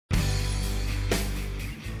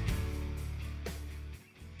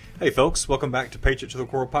Hey folks, welcome back to Patriot to the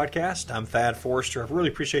Core podcast. I'm Thad Forrester. I really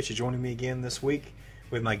appreciate you joining me again this week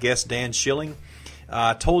with my guest Dan Schilling.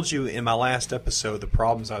 I told you in my last episode the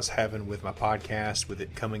problems I was having with my podcast, with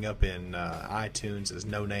it coming up in iTunes as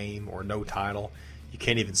no name or no title. You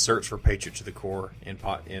can't even search for Patriot to the Core in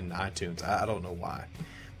iTunes. I don't know why,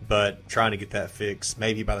 but trying to get that fixed.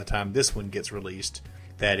 Maybe by the time this one gets released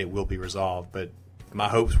that it will be resolved, but my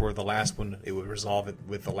hopes were the last one, it would resolve it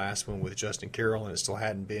with the last one with Justin Carroll, and it still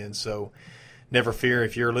hadn't been. So never fear,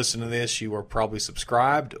 if you're listening to this, you are probably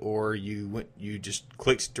subscribed or you just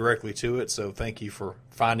clicked directly to it. So thank you for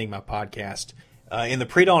finding my podcast. In the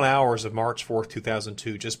predawn hours of March 4th,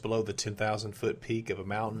 2002, just below the 10,000-foot peak of a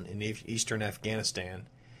mountain in eastern Afghanistan,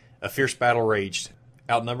 a fierce battle raged.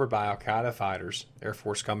 Outnumbered by Al-Qaeda fighters, Air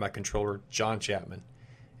Force Combat Controller John Chapman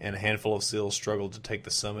and a handful of SEALs struggled to take the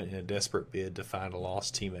summit in a desperate bid to find a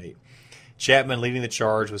lost teammate. Chapman, leading the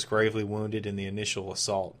charge, was gravely wounded in the initial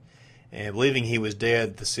assault, and believing he was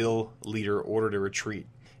dead, the SEAL leader ordered a retreat.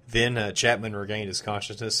 Then Chapman regained his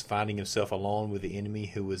consciousness, finding himself alone with the enemy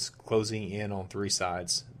who was closing in on three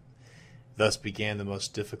sides. Thus began the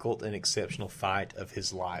most difficult and exceptional fight of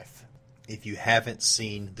his life. If you haven't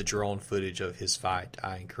seen the drone footage of his fight,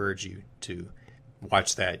 I encourage you to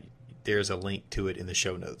watch that. There's a link to it in the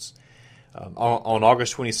show notes. On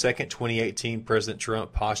August 22nd, 2018, President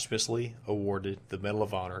Trump posthumously awarded the Medal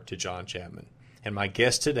of Honor to John Chapman. And my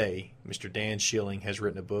guest today, Mr. Dan Schilling, has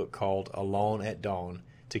written a book called Alone at Dawn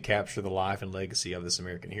to capture the life and legacy of this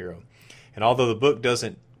American hero. And although the book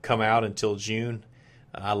doesn't come out until June,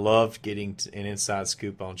 I loved getting an inside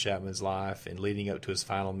scoop on Chapman's life and leading up to his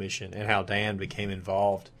final mission and how Dan became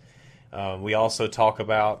involved. We also talk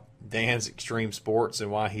about Dan's extreme sports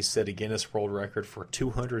and why he set a Guinness World Record for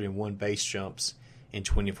 201 base jumps in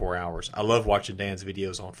 24 hours. I love watching Dan's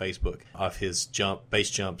videos on Facebook of his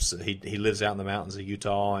base jumps. He lives out in the mountains of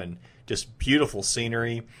Utah, and just beautiful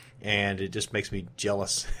scenery, and it just makes me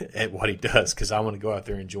jealous at what he does because I want to go out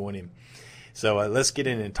there and join him. So let's get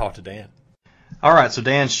in and talk to Dan. All right, so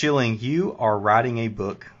Dan Schilling, you are writing a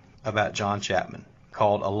book about John Chapman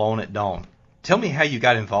called Alone at Dawn. Tell me how you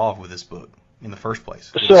got involved with this book in the first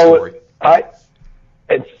place. So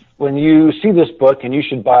when you see this book, and you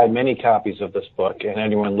should buy many copies of this book, and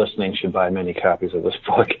anyone listening should buy many copies of this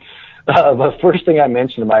book. The first thing I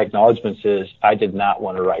mentioned in my acknowledgments is I did not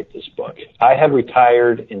want to write this book. I had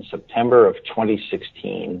retired in September of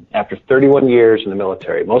 2016 after 31 years in the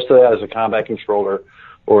military, most of that as a combat controller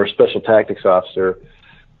or a special tactics officer.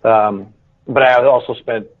 But I also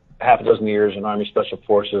spent half a dozen years in Army Special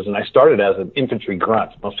Forces, and I started as an infantry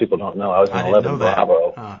grunt. Most people don't know. I was an 11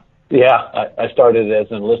 Bravo. Huh. Yeah, I started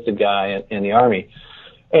as an enlisted guy in the Army.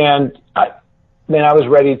 And I was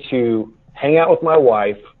ready to hang out with my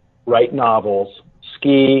wife, write novels,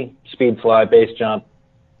 ski, speed fly, base jump,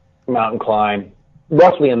 mountain climb,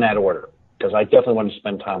 roughly in that order, because I definitely wanted to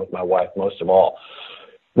spend time with my wife most of all.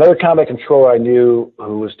 Another combat controller I knew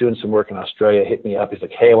who was doing some work in Australia hit me up. He's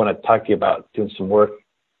like, hey, I want to talk to you about doing some work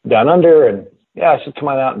down under, and I should come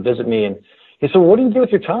on out and visit me. And he said, well, what do you do with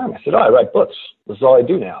your time? I said, I write books. This is all I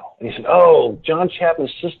do now. And he said, John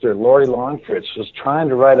Chapman's sister, Lori Longfritz, was trying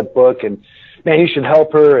to write a book, and man, you should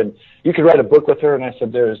help her, and you could write a book with her. And I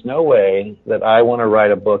said, there is no way that I want to write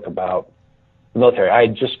a book about the military. I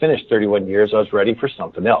had just finished 31 years. I was ready for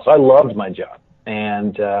something else. I loved my job,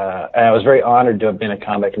 and I was very honored to have been a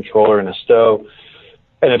combat controller in a STO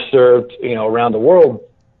and have served, around the world,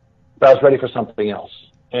 but I was ready for something else.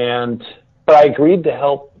 But I agreed to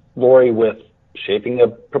help Lori with shaping a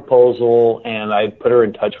proposal, and I put her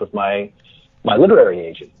in touch with my literary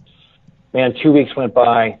agent. Man, 2 weeks went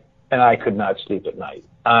by, and I could not sleep at night.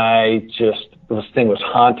 This thing was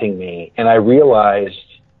haunting me, and I realized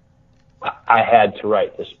I had to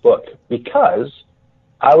write this book because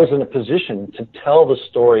I was in a position to tell the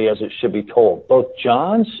story as it should be told. Both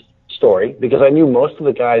John's story, because I knew most of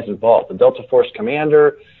the guys involved, the Delta Force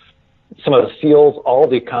commander, some of the SEALs, all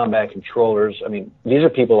the combat controllers. I mean, these are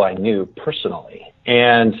people I knew personally.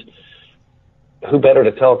 And who better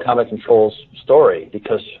to tell combat control's story?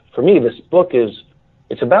 Because for me, this book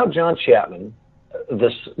it's about John Chapman,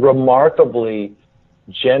 this remarkably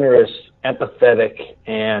generous, empathetic,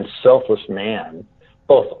 and selfless man,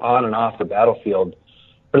 both on and off the battlefield.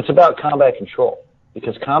 But it's about combat control,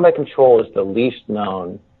 because combat control is the least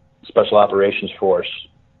known special operations force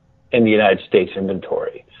in the United States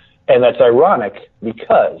inventory. And that's ironic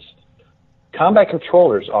because combat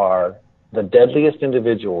controllers are the deadliest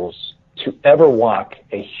individuals to ever walk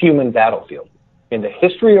a human battlefield. In the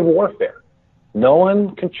history of warfare, no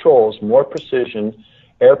one controls more precision,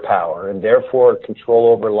 air power, and therefore control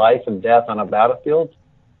over life and death on a battlefield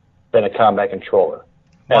than a combat controller.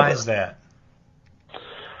 Why ever. is that?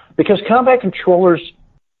 Because combat controllers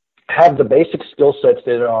have the basic skill sets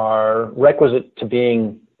that are requisite to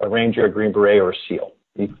being a Ranger, a Green Beret, or a SEAL.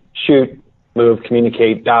 You shoot, move,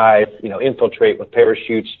 communicate, dive, infiltrate with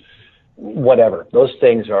parachutes, whatever. Those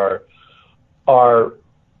things are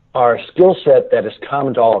a skill set that is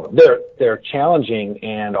common to all of them. They're challenging,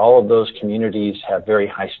 and all of those communities have very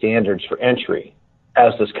high standards for entry,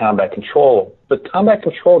 as does combat control. But combat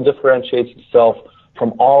control differentiates itself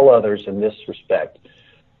from all others in this respect.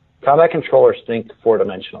 Combat controllers think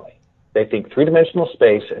four-dimensionally. They think three-dimensional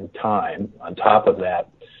space and time on top of that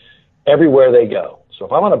everywhere they go. So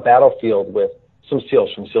if I'm on a battlefield with some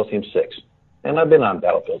SEALs from SEAL Team 6, and I've been on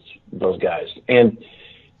battlefields with those guys, and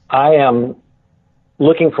I am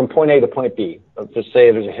looking from point A to point B, to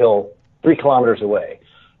say there's a hill 3 kilometers away,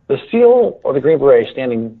 the SEAL or the Green Beret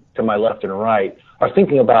standing to my left and right are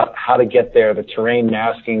thinking about how to get there, the terrain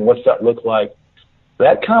masking, what's that look like.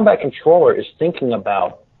 That combat controller is thinking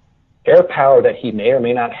about air power that he may or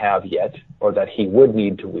may not have yet, or that he would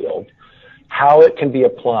need to wield, how it can be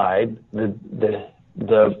applied,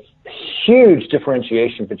 the huge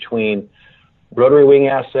differentiation between rotary wing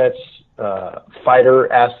assets,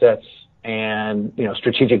 fighter assets, and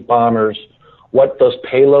strategic bombers, what those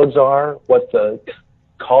payloads are, what the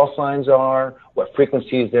call signs are, what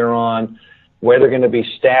frequencies they're on, where they're going to be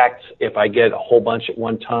stacked if I get a whole bunch at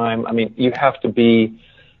one time. I mean, you have to be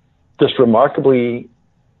this remarkably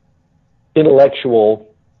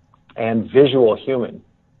intellectual and visual human.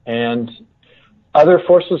 And other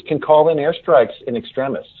forces can call in airstrikes in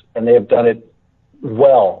extremis, and they have done it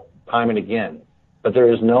well time and again. But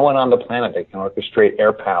there is no one on the planet that can orchestrate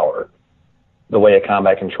air power the way a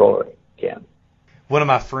combat controller can. One of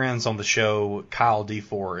my friends on the show, Kyle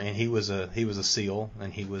D4, and he was a SEAL,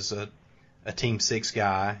 and he was a Team 6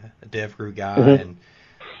 guy, a dev crew guy, and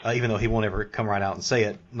even though he won't ever come right out and say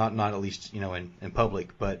it, not at least in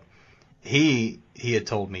public, but he had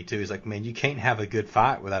told me too. He's like, man, you can't have a good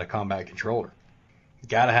fight without a combat controller. You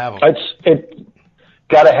gotta have them. It's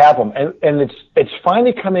gotta have them, and it's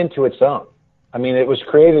finally come into its own. I mean, it was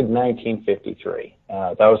created in 1953.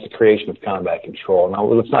 That was the creation of combat control. Now,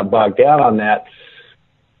 let's not bog down on that.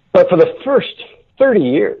 But for the first 30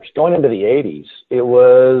 years, going into the 80s, it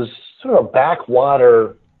was sort of a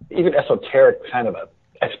backwater, even esoteric kind of a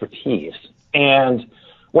expertise. And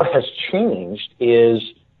what has changed is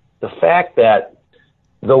the fact that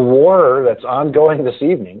the war that's ongoing this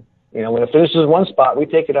evening, when it finishes one spot, we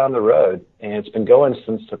take it on the road. And it's been going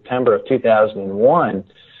since September of 2001.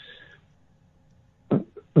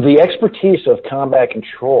 The expertise of combat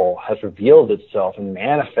control has revealed itself and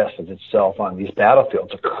manifested itself on these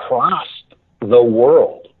battlefields across the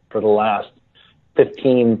world for the last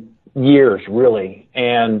 15 years, really.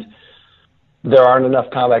 And there aren't enough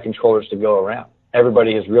combat controllers to go around.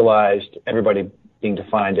 Everybody has realized, everybody being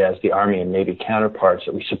defined as the Army and Navy counterparts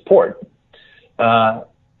that we support, there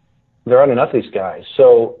aren't enough of these guys.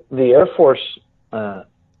 So the Air Force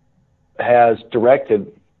has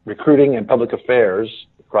directed recruiting and public affairs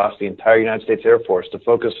across the entire United States Air Force to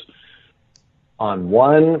focus on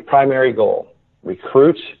one primary goal: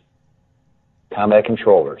 recruit combat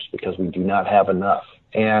controllers, because we do not have enough.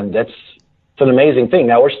 And it's an amazing thing.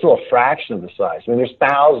 Now, we're still a fraction of the size. I mean, there's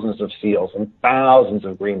thousands of SEALs and thousands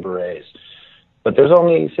of Green Berets, but there's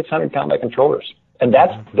only 600 combat controllers. And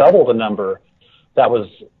that's double the number that was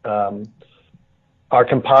our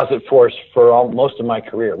composite force for most of my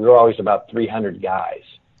career. We were always about 300 guys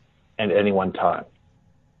at any one time.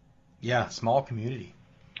 Yeah, small community.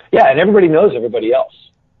 Yeah, and everybody knows everybody else.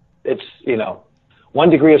 It's, 1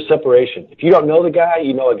 degree of separation. If you don't know the guy,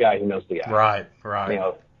 you know a guy who knows the guy. Right.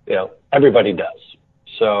 Everybody does.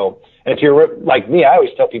 So, and if you're like me, I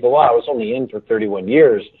always tell people, well, I was only in for 31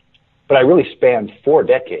 years, but I really spanned 4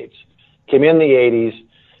 decades. Came in the 80s,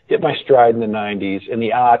 hit my stride in the 90s. In the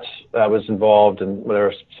aughts, I was involved in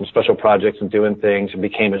some special projects and doing things, and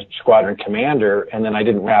became a squadron commander, and then I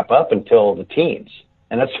didn't wrap up until the teens.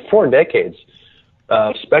 And that's 4 decades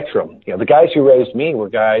of spectrum. The guys who raised me were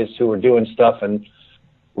guys who were doing stuff, and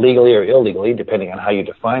legally or illegally, depending on how you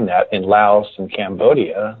define that, in Laos and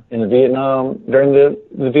Cambodia in during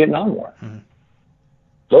the Vietnam War. Mm-hmm.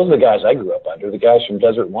 Those are the guys I grew up under, the guys from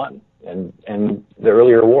Desert One and the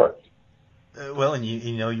earlier war. Well, and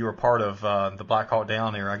you were part of the Black Hawk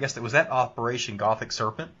Down era. I guess was that Operation Gothic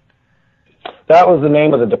Serpent? That was the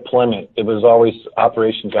name of the deployment. It was always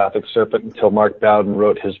Operation Gothic Serpent until Mark Bowden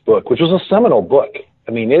wrote his book, which was a seminal book.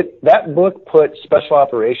 I mean, that book put special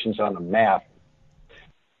operations on the map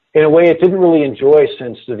in a way it didn't really enjoy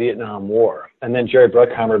since the Vietnam War. And then Jerry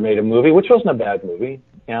Bruckheimer made a movie, which wasn't a bad movie.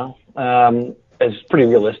 It's pretty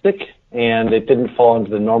realistic. and it didn't fall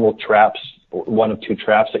into the normal traps, one of two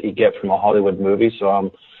traps that you get from a Hollywood movie. So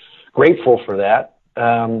I'm grateful for that.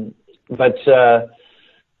 But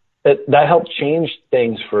that helped change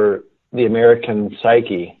things for the American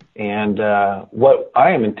psyche. And what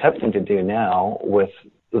I am attempting to do now with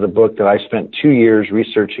the book that I spent 2 years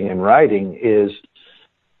researching and writing is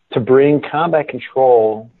to bring combat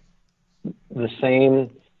control the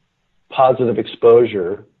same positive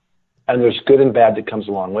exposure, and there's good and bad that comes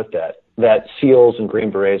along with that SEALs and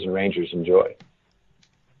Green Berets and Rangers enjoy.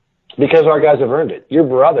 Because our guys have earned it. Your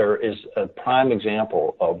brother is a prime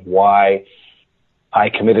example of why I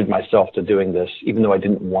committed myself to doing this, even though I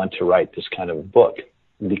didn't want to write this kind of book.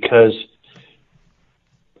 Because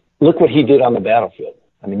look what he did on the battlefield.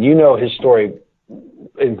 I mean, you know his story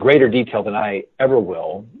in greater detail than I ever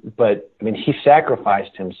will, but I mean, he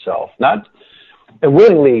sacrificed himself, and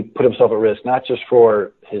willingly put himself at risk, not just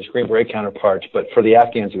for his Green Beret counterparts, but for the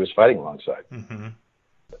Afghans he was fighting alongside. Mm-hmm.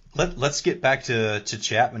 Let's get back to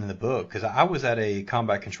Chapman in the book, because I was at a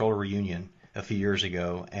combat controller reunion a few years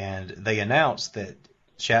ago, and they announced that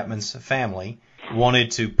Chapman's family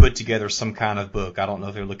wanted to put together some kind of book. I don't know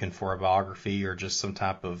if they're looking for a biography or just some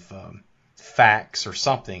type of facts or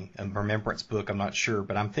something, a remembrance book. I'm not sure,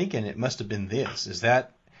 but I'm thinking it must have been this. Is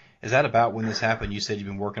that about when this happened? You said you've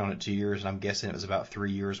been working on it 2 years, and I'm guessing it was about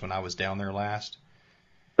 3 years when I was down there last.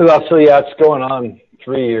 Well, so yeah, it's going on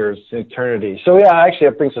 3 years, eternity. So yeah, actually,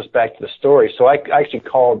 that brings us back to the story. So I actually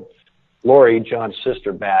called Lori, John's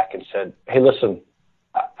sister, back and said, "Hey, listen,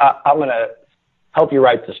 I'm going to help you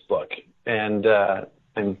write this book, and by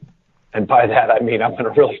that I mean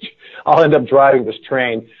I'll end up driving this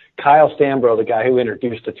train." Kyle Stambro, the guy who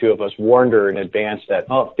introduced the two of us, warned her in advance that,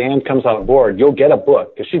 if Dan comes on board, you'll get a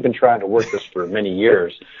book, because she's been trying to work this for many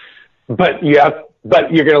years. But you're going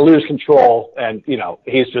to lose control, and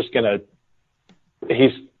he's just going to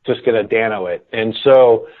Dano it, and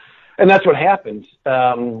that's what happened.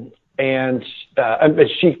 And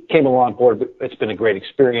she came along board. It's been a great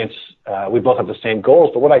experience. We both have the same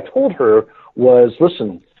goals. But what I told her was,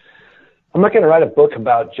 listen, I'm not going to write a book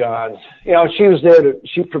about John. She was there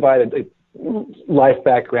she provided a life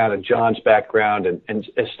background and John's background and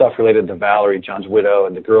stuff related to Valerie, John's widow,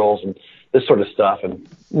 and the girls and this sort of stuff. And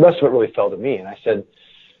the rest of it really fell to me. And I said,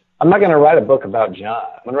 I'm not going to write a book about John.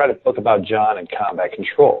 I'm going to write a book about John and combat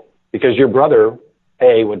control, because your brother,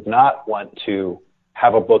 A, would not want to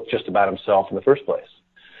have a book just about himself in the first place.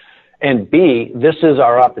 And B, this is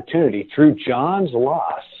our opportunity through John's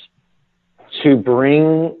loss to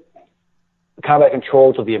bring combat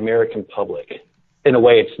control to the American public in a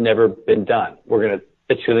way it's never been done.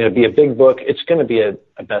 It's going to be a big book. It's going to be a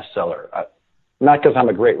bestseller. Not because I'm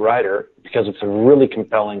a great writer, because it's a really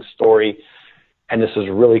compelling story, and this is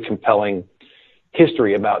really compelling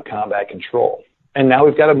history about combat control. And now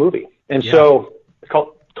we've got a movie. And so I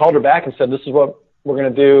called her back and said, this is what we're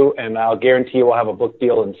going to do, and I'll guarantee you we'll have a book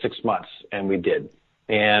deal in 6 months. And we did.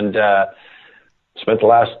 And spent the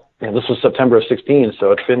last, this was September of 2016,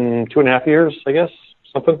 so it's been 2.5 years, I guess,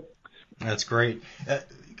 something. That's great.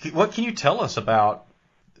 What can you tell us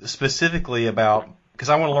specifically about, because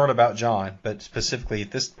I want to learn about John, but specifically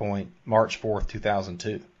at this point, March 4th,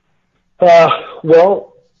 2002?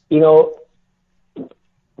 Well, we don't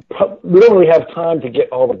really have time to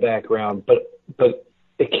get all the background, but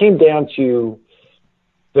it came down to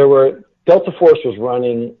Delta Force was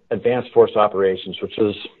running advanced force operations, which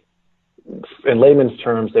is, in layman's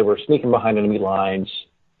terms, they were sneaking behind enemy lines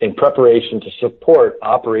in preparation to support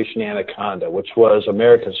Operation Anaconda, which was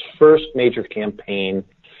America's first major campaign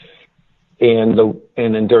in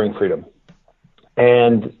enduring freedom,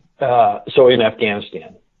 and so in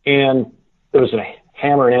Afghanistan. And it was a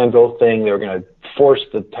hammer and anvil thing. They were going to force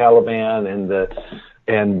the Taliban and the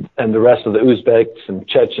rest of the Uzbeks and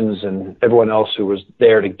Chechens and everyone else who was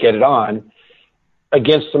there to get it on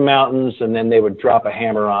against the mountains, and then they would drop a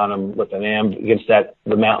hammer on them with an against that.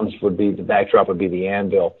 The mountains would be the backdrop, would be the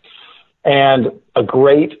anvil. And a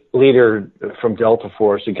great leader from Delta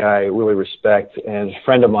Force, a guy I really respect, and a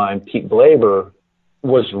friend of mine, Pete Blaber,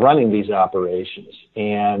 was running these operations.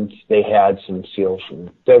 And they had some SEALs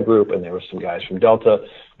from Dev Group, and there were some guys from Delta,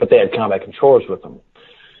 but they had combat controllers with them.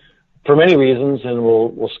 For many reasons, and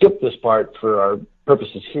we'll skip this part for our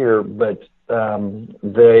purposes here, but a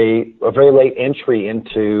very late entry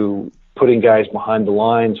into putting guys behind the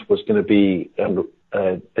lines was going to be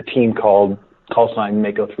a team called call sign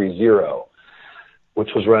Mako 30, which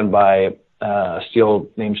was run by a SEAL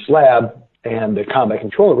named Slab, and the combat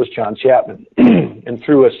controller was John Chapman. And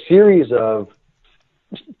through a series of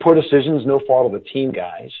poor decisions, no fault of the team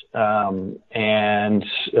guys, and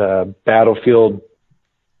battlefield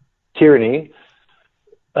tyranny,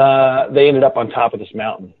 they ended up on top of this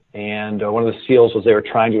mountain. And one of the SEALs, as they were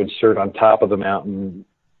trying to insert on top of the mountain,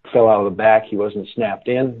 fell out of the back. He wasn't snapped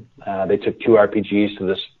in. They took 2 RPGs to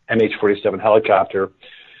this MH-47 helicopter. A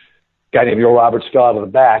guy named Neil Roberts fell out of the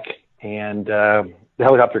back, and the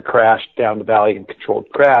helicopter crashed down the valley in controlled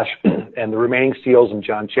crash. And the remaining SEALs and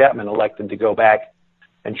John Chapman elected to go back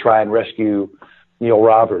and try and rescue Neil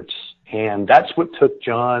Roberts. And that's what took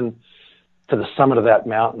John to the summit of that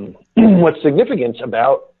mountain. What's significant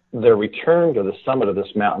about their return to the summit of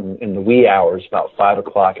this mountain in the wee hours, about 5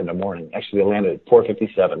 o'clock in the morning. Actually, they landed at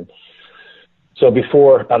 4:57. So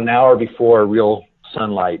about an hour before real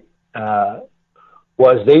sunlight,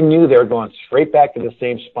 was they knew they were going straight back to the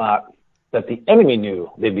same spot that the enemy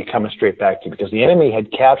knew they'd be coming straight back to, because the enemy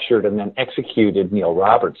had captured and then executed Neil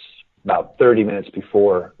Roberts about 30 minutes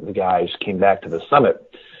before the guys came back to the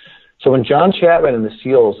summit. So when John Chapman and the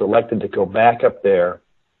SEALs elected to go back up there,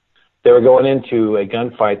 they were going into a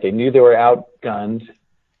gunfight. They knew they were outgunned,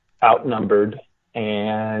 outnumbered,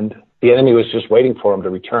 and the enemy was just waiting for them to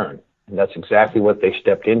return. And that's exactly what they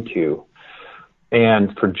stepped into.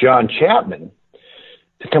 And for John Chapman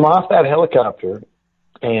to come off that helicopter,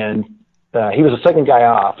 and he was the second guy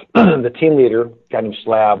off. The team leader, a guy named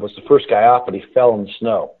Slab, was the first guy off, but he fell in the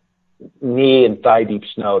snow, knee and thigh deep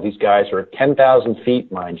snow. These guys are at 10,000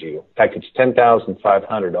 feet, mind you. In fact, it's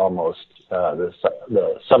 10,500 almost, the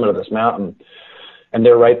summit of this mountain, and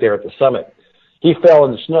they're right there at the summit. He fell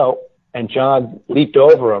in the snow, and John leaped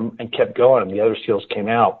over him and kept going, and the other SEALs came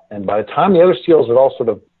out. And by the time the other SEALs had all sort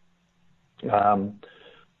of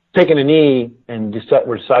taken a knee and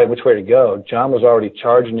were deciding which way to go, John was already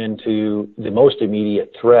charging into the most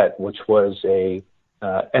immediate threat, which was a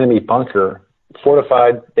enemy bunker,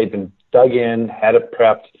 fortified. They'd been dug in, had it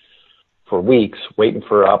prepped for weeks, waiting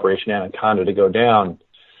for Operation Anaconda to go down.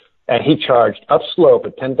 And he charged upslope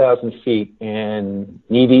at 10,000 feet in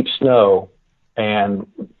knee-deep snow and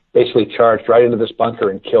basically charged right into this bunker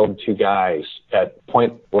and killed 2 guys at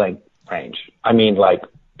point-blank range. I mean, like,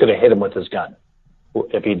 could have hit him with his gun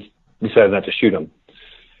if he'd decided not to shoot him.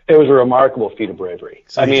 It was a remarkable feat of bravery.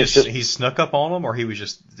 So he snuck up on them, or he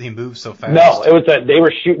moved so fast? No, it was that they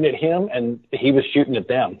were shooting at him and he was shooting at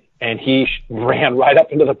them. And he ran right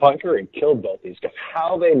up into the bunker and killed both these guys.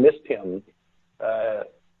 How they missed him,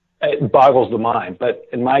 it boggles the mind. But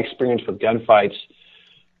in my experience with gunfights,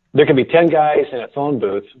 there can be 10 guys in a phone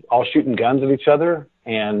booth all shooting guns at each other,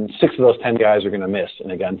 and 6 of those 10 guys are going to miss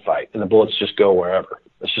in a gunfight, and the bullets just go wherever.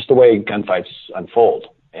 It's just the way gunfights unfold.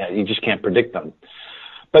 And you just can't predict them.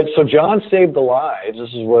 But so John saved the lives. This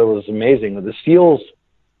is what was amazing. The SEALs,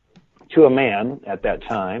 to a man at that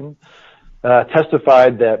time,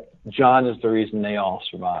 testified that John is the reason they all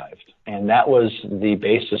survived. And that was the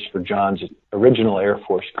basis for John's original Air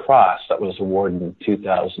Force Cross that was awarded in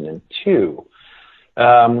 2002.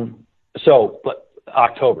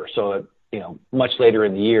 October. So, much later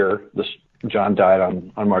in the year, John died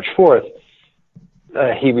on March 4th.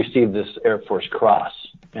 He received this Air Force Cross,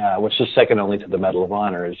 which is second only to the Medal of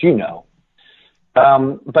Honor, as you know.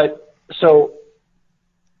 But so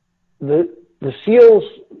the SEALs,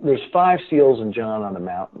 there's 5 SEALs and John on the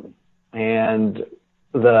mountain, and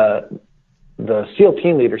the SEAL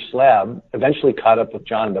team leader, Slab, eventually caught up with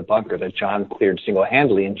John in the bunker that John cleared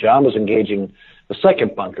single-handedly, and John was engaging the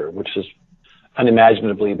second bunker, which has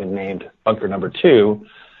unimaginably been named bunker number 2.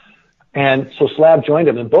 And so Slab joined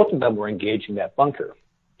him, and both of them were engaging that bunker.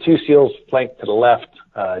 2 SEALs flanked to the left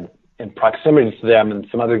in proximity to them, and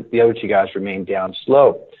the other 2 guys remained down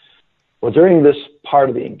slope. Well, during this part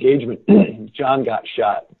of the engagement, John got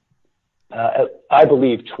shot, I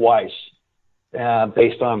believe twice,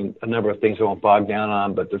 based on a number of things I won't bog down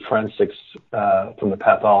on, but the forensics from the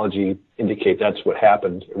pathology indicate that's what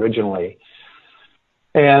happened originally.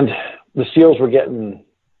 And the SEALs were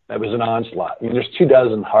it was an onslaught. I mean, there's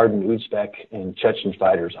 24 hardened Uzbek and Chechen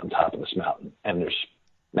fighters on top of this mountain, and there's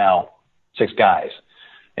now 6 guys.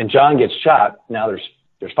 And John gets shot. Now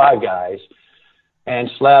there's 5 guys,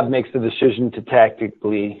 and Slab makes the decision to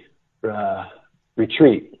tactically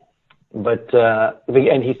retreat. But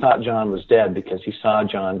and he thought John was dead because he saw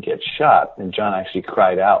John get shot, and John actually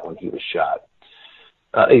cried out when he was shot.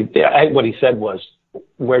 What he said was,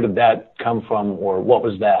 "Where did that come from?" or "What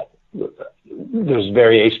was that?" There's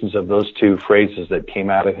variations of those 2 phrases that came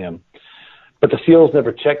out of him. But the SEALs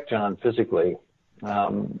never checked John physically.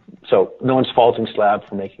 So no one's faulting Slab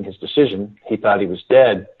for making his decision. He thought he was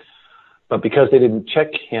dead. But because they didn't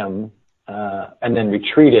check him and then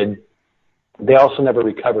retreated, they also never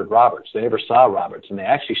recovered Roberts. They never saw Roberts, and they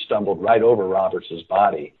actually stumbled right over Roberts'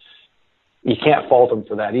 body. You can't fault them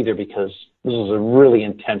for that either, because this is a really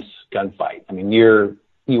intense gunfight. I mean,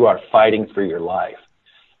 you are fighting for your life.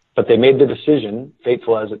 But they made the decision,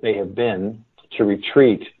 fateful as it may have been, to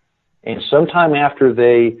retreat. And sometime after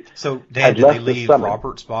they So, Dan, did they leave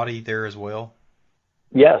Robert's body there as well?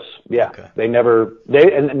 Yes, yeah. Okay.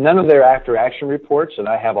 And none of their after-action reports, and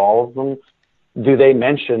I have all of them, do they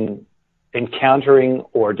mention encountering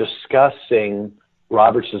or discussing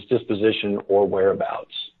Roberts' disposition or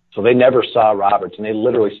whereabouts. So they never saw Roberts, and they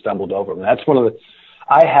literally stumbled over him. That's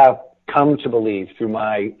I have come to believe through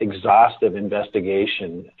my exhaustive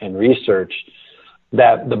investigation and research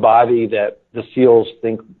that the body that the SEALs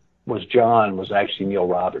think was John was actually Neil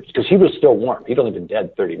Roberts, because he was still warm. He'd only been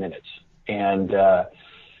dead 30 minutes. And at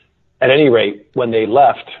any rate, when they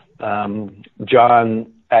left,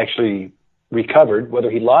 John actually recovered.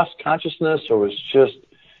 Whether he lost consciousness or was just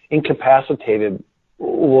incapacitated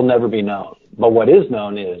will never be known. But what is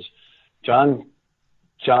known is John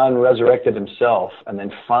resurrected himself and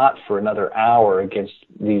then fought for another hour against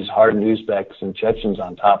these hardened Uzbeks and Chechens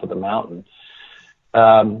on top of the mountain,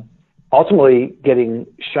 ultimately getting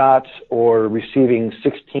shot or receiving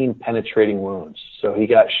 16 penetrating wounds. So he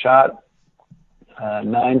got shot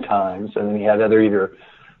 9 times, and then he had either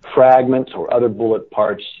fragments or other bullet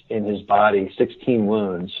parts in his body, 16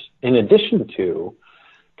 wounds, in addition to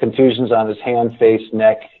contusions on his hand, face,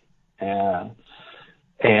 neck, and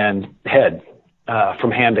head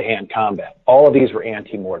from hand-to-hand combat. All of these were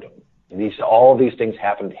ante-mortem. All of these things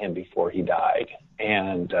happened to him before he died,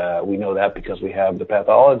 and we know that because we have the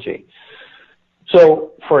pathology.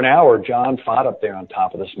 So for an hour, John fought up there on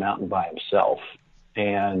top of this mountain by himself,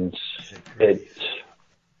 and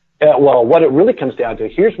what it really comes down to,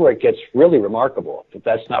 here's where it gets really remarkable, if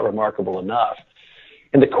that's not remarkable enough.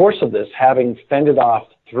 In the course of this, having fended off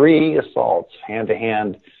 3 assaults,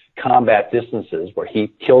 hand-to-hand combat distances, where he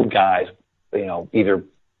killed guys, either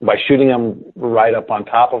by shooting them right up on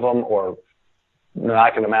top of them or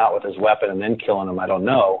knocking them out with his weapon and then killing them, I don't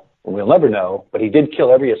know. We'll never know. But he did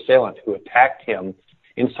kill every assailant who attacked him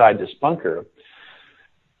inside this bunker.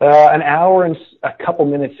 An hour and a couple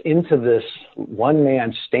minutes into this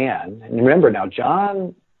one-man stand, and remember now,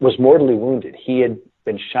 John was mortally wounded. He had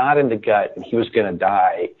been shot in the gut, and he was going to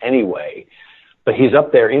die anyway. But he's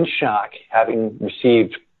up there in shock, having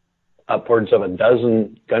received upwards of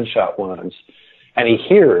 12 gunshot wounds, and he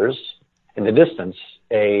hears in the distance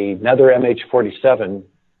another MH-47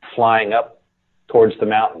 flying up towards the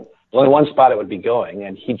mountain. Only one spot it would be going,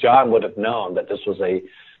 and John would have known that this was a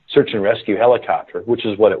search and rescue helicopter, which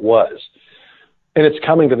is what it was. And it's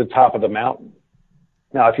coming to the top of the mountain.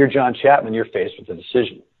 Now, if you're John Chapman, you're faced with a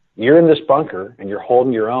decision. You're in this bunker, and you're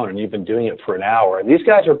holding your own, and you've been doing it for an hour. And these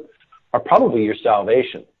guys are probably your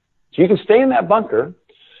salvation. So you can stay in that bunker,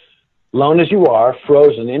 lone as you are,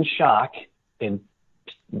 frozen in shock, in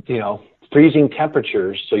freezing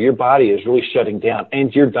temperatures, so your body is really shutting down,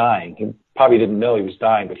 and you're dying. He probably didn't know he was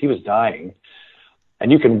dying, but he was dying.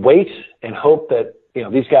 And you can wait and hope that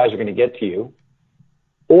these guys are going to get to you,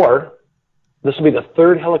 or this will be the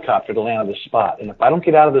 3rd helicopter to land on this spot. And if I don't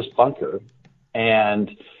get out of this bunker and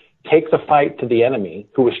take the fight to the enemy,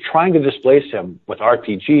 who was trying to displace him with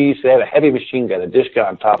RPGs, they had a heavy machine gun, a dish gun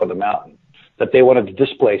on top of the mountain, that they wanted to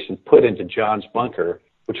displace and put into John's bunker,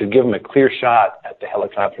 which would give him a clear shot at the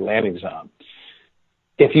helicopter landing zone.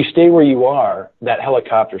 If you stay where you are, that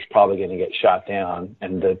helicopter is probably going to get shot down,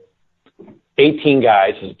 and the 18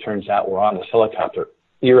 guys, as it turns out, were on this helicopter.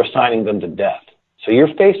 You're assigning them to death. So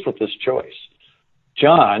you're faced with this choice.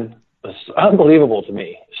 John was unbelievable to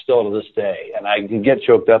me, still to this day, and I can get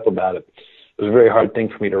choked up about it. It was a very hard thing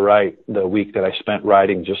for me to write the week that I spent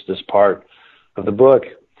writing just this part of the book.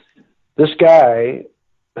 This guy,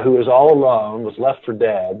 who is all alone, was left for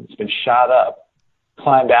dead, has been shot up,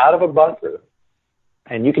 climbed out of a bunker,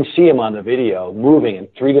 and you can see him on the video moving in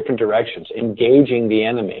 3 different directions, engaging the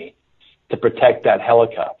enemy to protect that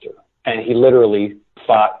helicopter. And he literally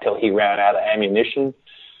fought till he ran out of ammunition.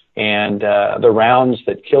 And the rounds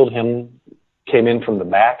that killed him came in from the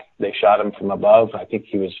back. They shot him from above. I think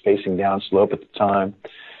he was facing downslope at the time.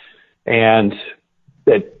 And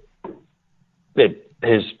it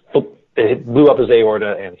blew up his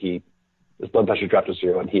aorta, and his blood pressure dropped to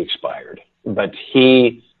 0, and he expired. But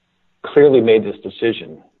he clearly made this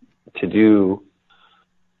decision to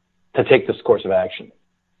take this course of action.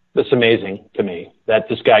 It's amazing to me that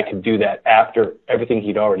this guy could do that after everything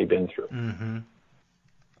he'd already been through. Mm-hmm.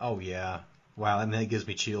 Oh, yeah. Wow, I mean, that gives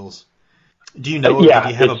me chills. Do you know, did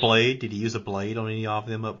he have a blade? Did he use a blade on any of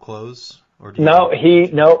them up close? He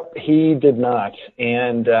did not.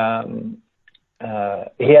 And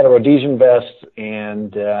he had a Rhodesian vest,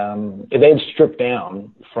 and they had stripped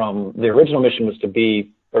down from, the original mission was to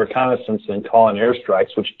be a reconnaissance and call in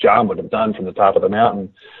airstrikes, which John would have done from the top of the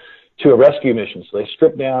mountain, to a rescue mission. So they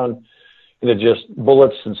stripped down into just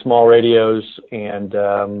bullets and small radios, and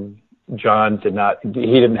John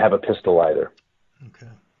didn't have a pistol either.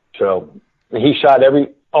 Okay. So he shot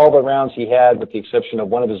all the rounds he had, with the exception of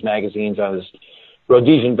one of his magazines on his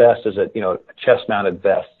Rhodesian vest, is a chest-mounted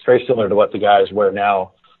vest. It's very similar to what the guys wear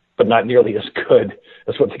now, but not nearly as good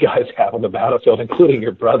as what the guys have on the battlefield, including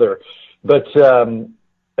your brother. But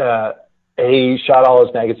he shot all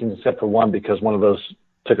his magazines except for one, because one of those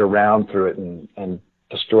took a round through it and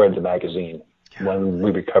destroyed the magazine when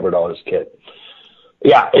we recovered all his kit.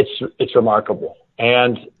 Yeah, it's remarkable.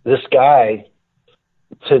 And this guy,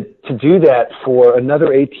 to do that for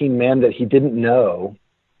another 18 men that he didn't know,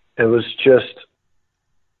 it was just,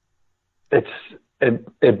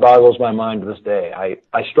 it boggles my mind to this day.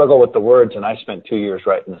 I struggle with the words, and I spent 2 years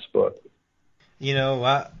writing this book.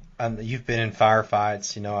 You've been in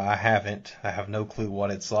firefights. I haven't. I have no clue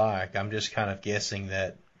what it's like. I'm just kind of guessing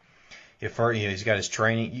that if he's got his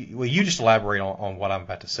training. You just elaborate on what I'm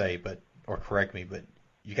about to say, or correct me. But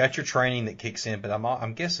you got your training that kicks in. But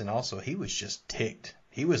I'm guessing also he was just ticked.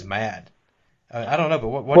 He was mad. I don't know, but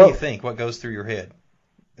what do you think? What goes through your head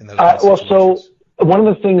in those kind of situations? So one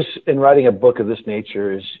of the things in writing a book of this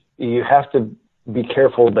nature is you have to be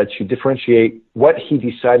careful that you differentiate what he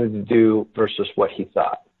decided to do versus what he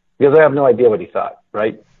thought. Because I have no idea what he thought,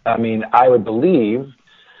 right? I mean, I would believe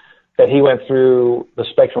that he went through the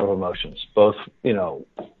spectrum of emotions, both,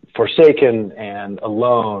 forsaken and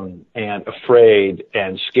alone and afraid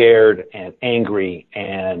and scared and angry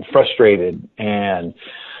and frustrated and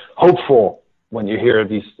hopeful when you hear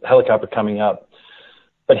these helicopters coming up.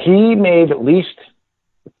 But he made at least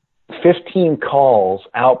 15 calls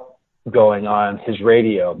outgoing on his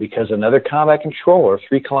radio, because another combat controller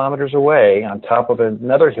 3 kilometers away on top of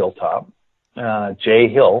another hilltop, Jay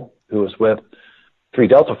Hill, who was with 3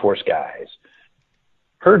 Delta Force guys,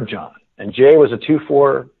 heard John. And Jay was a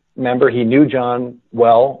 2-4 member. He knew John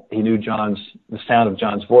well. He knew the sound of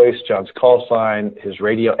John's voice, John's call sign, his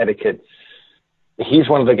radio etiquette. He's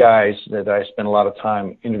one of the guys that I spent a lot of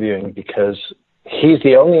time interviewing, because he's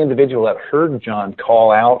the only individual that heard John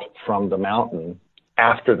call out from the mountain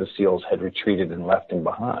after the SEALs had retreated and left him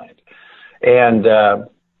behind. And,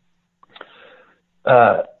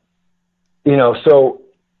 so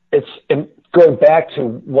it's going back to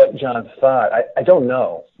what John thought. I don't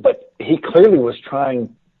know, but he clearly was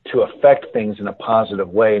trying to affect things in a positive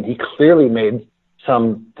way. And he clearly made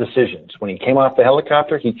some decisions. When he came off the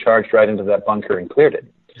helicopter, he charged right into that bunker and cleared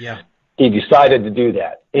it. Yeah. He decided to do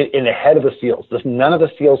that in the head of the SEALs. None of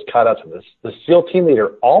the SEALs caught up to this. The SEAL team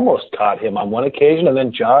leader almost caught him on one occasion, and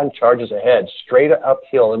then John charges ahead straight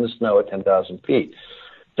uphill in the snow at 10,000 feet.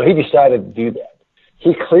 So he decided to do that.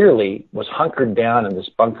 He clearly was hunkered down in this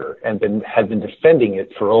bunker and had been defending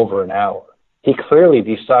it for over an hour. He clearly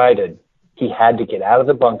decided he had to get out of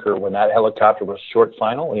the bunker when that helicopter was short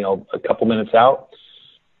final, a couple minutes out,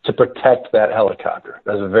 to protect that helicopter.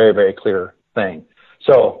 That's a very, very clear thing.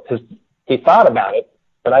 So he thought about it,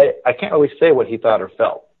 but I can't really say what he thought or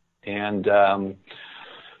felt. And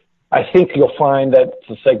I think you'll find that,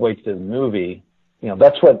 to segue to the movie,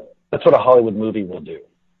 that's what a Hollywood movie will do.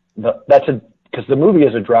 Because the movie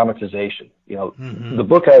is a dramatization. Mm-hmm. The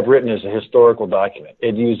book I've written is a historical document.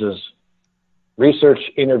 It uses research,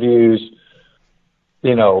 interviews,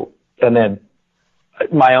 and then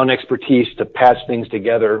my own expertise to patch things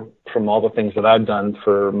together from all the things that I've done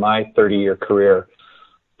for my 30-year career.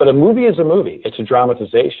 But a movie is a movie. It's a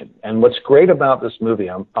dramatization. And what's great about this movie,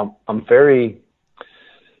 I'm very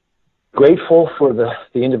grateful for the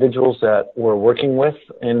individuals that we're working with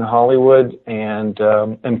in Hollywood, and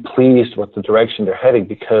pleased with the direction they're heading,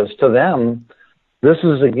 because to them, this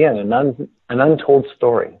is, again, an untold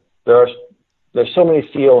story. There's so many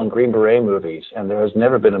SEAL and Green Beret movies, and there has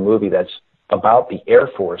never been a movie that's about the Air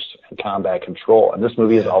Force and combat control. And this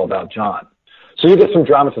movie is all about John. So you get some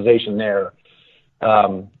dramatization there.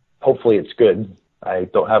 Hopefully it's good. I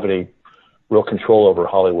don't have any real control over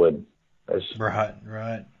Hollywood.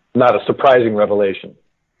 Right. Not a surprising revelation.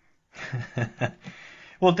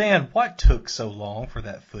 Well, Dan, what took so long for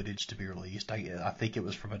that footage to be released? I think it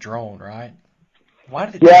was from a drone, right? Why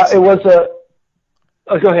did it? Yeah, it was a.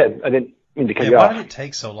 Oh, go ahead. I didn't mean to cut you off. Why did it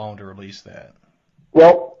take so long to release that?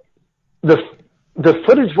 Well, the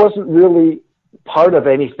footage wasn't really part of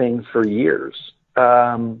anything for years.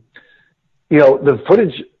 The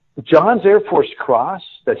footage, John's Air Force Cross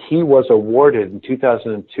that he was awarded in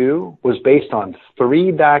 2002 was based on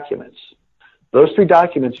 3 documents. Those 3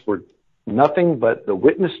 documents were nothing but the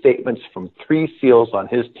witness statements from 3 SEALs on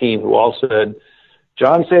his team, who all said,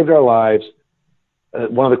 John saved our lives.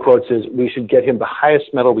 One of the quotes is, we should get him the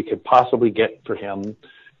highest medal we could possibly get for him.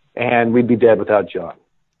 and we'd be dead without John.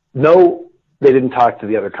 No, they didn't talk to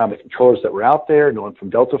the other combat controllers that were out there, no one from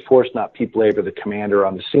Delta Force, not Pete Labor, the commander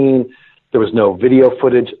on the scene. There was no video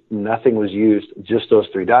footage. Nothing was used, just those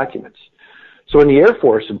 3 documents. So in the Air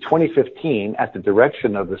Force in 2015, at the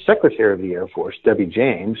direction of the Secretary of the Air Force, Debbie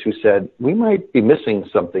James, who said, we might be missing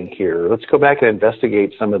something here. Let's go back and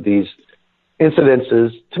investigate some of these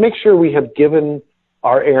incidences to make sure we have given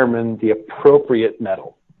our airmen the appropriate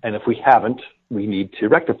medal. And if we haven't, we need to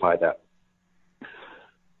rectify that.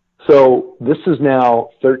 So this is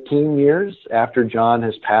now 13 years after John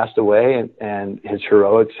has passed away, and his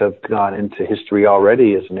heroics have gone into history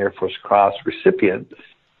already as an Air Force Cross recipient.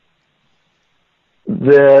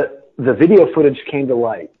 The video footage came to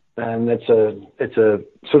light, and it's a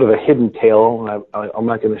sort of a hidden tale, and I'm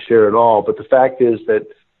not going to share it all, but the fact is that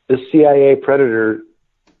the CIA Predator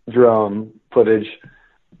drone footage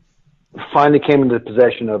finally came into the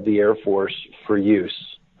possession of the Air Force for use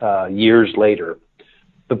years later.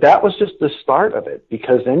 But that was just the start of it,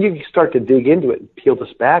 because then you start to dig into it and peel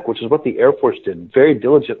this back, which is what the Air Force did very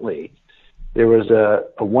diligently. There was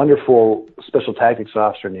a wonderful special tactics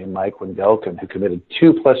officer named Mike Wendelkin who committed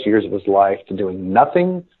 2+ years of his life to doing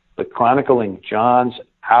nothing but chronicling John's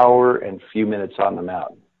hour and few minutes on the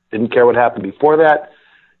mountain. Didn't care what happened before that,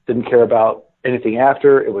 didn't care about anything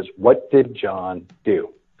after. It was, what did John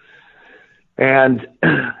do? And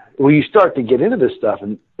when you start to get into this stuff,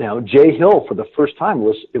 and Jay Hill for the first time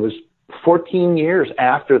it was 14 years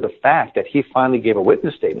after the fact that he finally gave a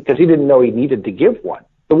witness statement, because he didn't know he needed to give one.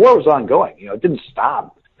 The war was ongoing. It didn't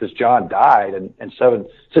stop because John died and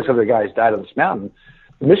 6 other guys died on this mountain.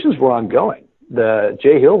 The missions were ongoing. The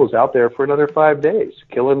Jay Hill was out there for another 5 days,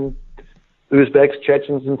 killing Uzbeks,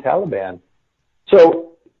 Chechens, and Taliban.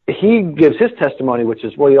 So he gives his testimony, which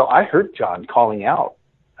is, I heard John calling out.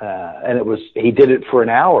 And he did it for an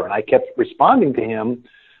hour, and I kept responding to him,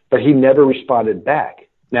 but he never responded back.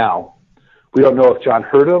 Now, we don't know if John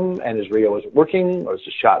heard him and his radio wasn't working, or was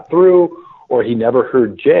just shot through, or he never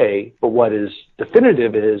heard Jay. But what is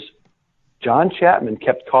definitive is John Chapman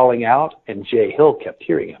kept calling out, and Jay Hill kept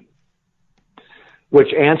hearing him,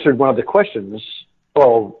 which answered one of the questions.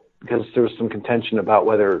 Because there was some contention about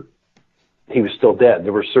whether he was still dead.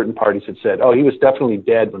 There were certain parties that said, he was definitely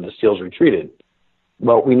dead when the SEALs retreated.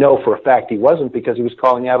 Well, we know for a fact he wasn't, because he was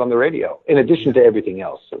calling out on the radio, in addition to everything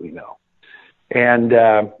else that we know. And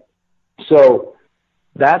so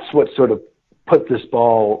that's what sort of put this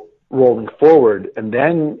ball rolling forward. And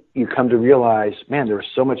then you come to realize, man, there was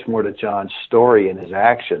so much more to John's story and his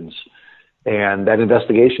actions. And that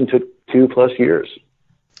investigation took 2+ years.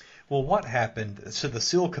 Well, what happened? So the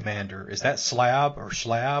SEAL commander, is that Slab or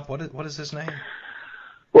Schlab? What is his name?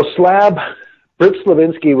 Well, Slab, Britt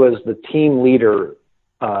Slavinsky was the team leader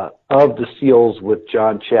of the SEALs with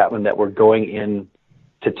John Chapman that were going in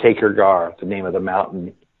to Takur Ghar, the name of the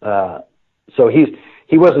mountain. So he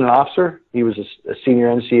wasn't an officer. He was a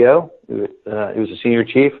senior NCO. He was a senior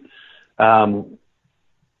chief.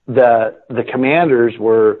 The commanders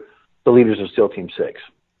were the leaders of SEAL Team 6.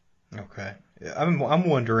 Okay. I'm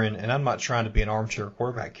wondering, and I'm not trying to be an armchair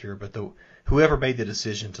quarterback here, but whoever made the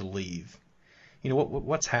decision to leave,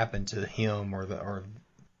 what's happened to him or those?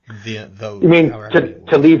 You mean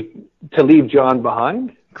to leave John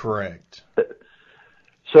behind? Correct.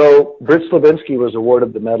 So Britt Slavinsky was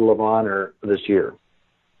awarded the Medal of Honor this year.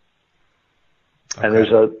 Okay. And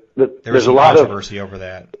there's a lot of controversy over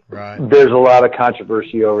that, right? There's a lot of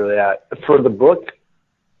controversy over that. For the book,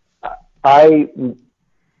 I,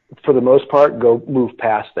 for the most part, move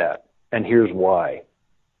past that, and here's why.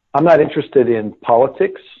 I'm not interested in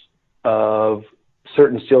politics of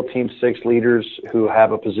certain SEAL Team 6 leaders who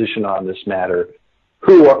have a position on this matter,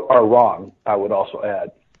 who are wrong, I would also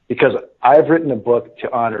add, because I've written a book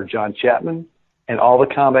to honor John Chapman and all the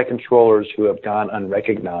combat controllers who have gone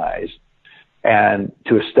unrecognized, and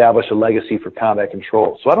to establish a legacy for combat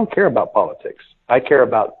control. So I don't care about politics. I care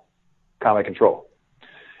about combat control.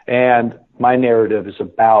 And my narrative is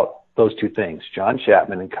about those two things, John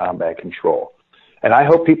Chapman and combat control. And I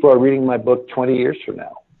hope people are reading my book 20 years from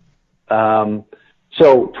now.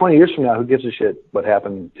 So 20 years from now, who gives a shit what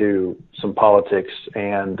happened to some politics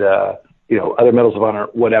and, other medals of honor,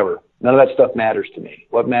 whatever. None of that stuff matters to me.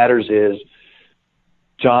 What matters is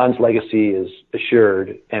John's legacy is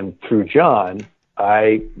assured, and through John,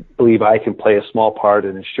 I believe I can play a small part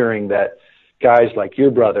in ensuring that guys like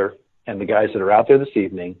your brother and the guys that are out there this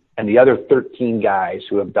evening and the other 13 guys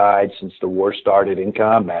who have died since the war started in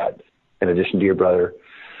combat, in addition to your brother,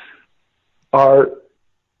 are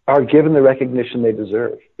given the recognition they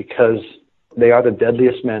deserve, because they are the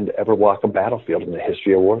deadliest men to ever walk a battlefield in the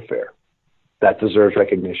history of warfare. That deserves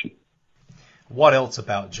recognition. What else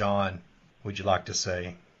about John would you like to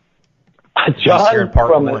say? John, here in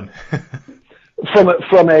part one. from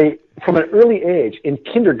an early age in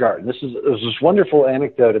kindergarten. There's this wonderful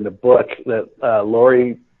anecdote in the book that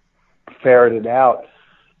Lori ferreted out.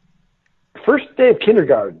 First day of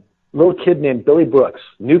kindergarten, little kid named Billy Brooks,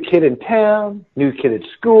 new kid in town, new kid at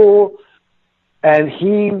school, and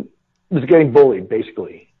he was getting bullied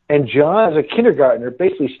basically. And John, as a kindergartner,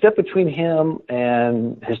 basically stepped between him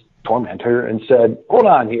and his tormentor and said, "Hold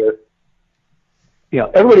on here.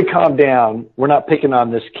 Everybody calm down. We're not picking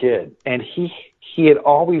on this kid." And he had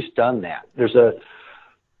always done that.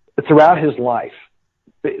 Throughout his life,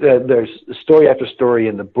 there's story after story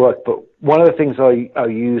in the book, but one of the things I'll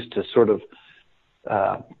use to sort of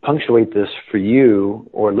punctuate this for you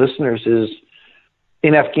or listeners is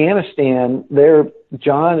in Afghanistan,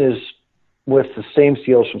 John is with the same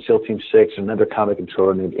SEALs from SEAL Team 6, another combat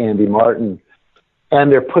controller named Andy Martin,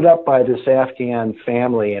 and they're put up by this Afghan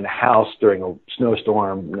family in a house during a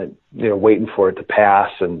snowstorm that they're waiting for it to pass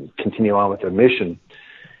and continue on with their mission.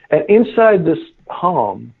 And inside this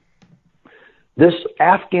home, this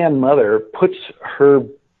Afghan mother puts her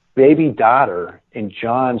baby daughter in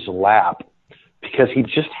John's lap because he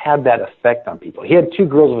just had that effect on people. He had two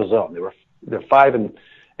girls of his own. They're 5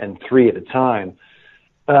 and 3 at the time.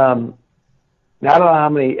 Now, I don't know how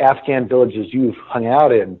many Afghan villages you've hung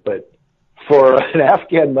out in, but for an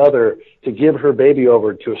Afghan mother to give her baby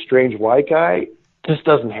over to a strange white guy just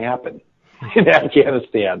doesn't happen in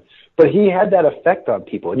Afghanistan. But he had that effect on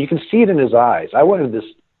people, and you can see it in his eyes. I wanted this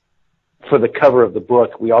for the cover of the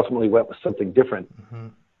book. We ultimately went with something different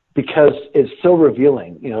because it's so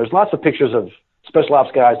revealing. There's lots of pictures of special ops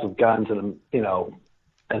guys with guns and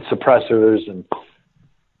and suppressors and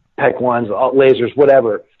PEC ones, lasers,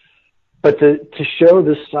 whatever. But to show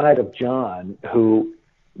this side of John, who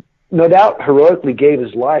no doubt heroically gave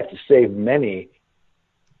his life to save many,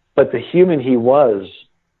 but the human he was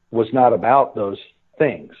not about those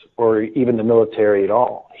things or even the military at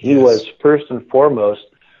all. He was first and foremost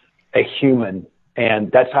a human,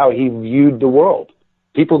 and that's how he viewed the world.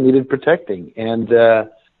 People needed protecting, and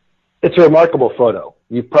it's a remarkable photo.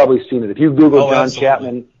 You've probably seen it. If you Google John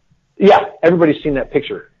Chapman, everybody's seen that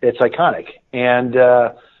picture. It's iconic, and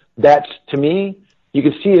that's, to me, you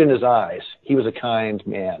can see it in his eyes. He was a kind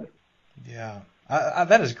man. Yeah,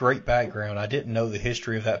 that is great background. I didn't know the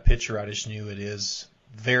history of that picture. I just knew it is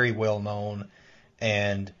very well known.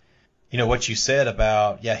 And what you said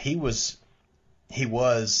about he was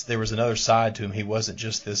there was another side to him. He wasn't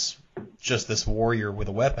just this warrior with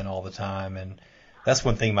a weapon all the time. And that's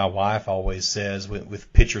one thing my wife always says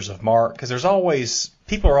with pictures of Mark, because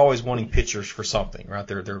people are always wanting pictures for something, right?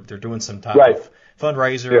 They're doing some type of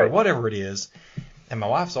fundraiser or whatever it is. And my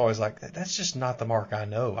wife's always like, that's just not the Mark I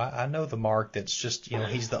know. I know the Mark that's just,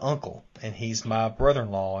 he's the uncle and he's my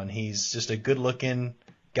brother-in-law and he's just a good-looking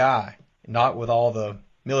guy, not with all the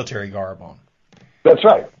military garb on. That's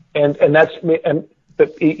right.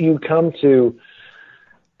 But you come to,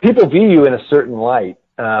 people view you in a certain light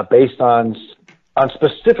based on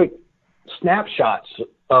specific snapshots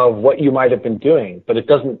of what you might have been doing, but it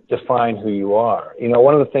doesn't define who you are.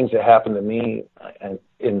 One of the things that happened to me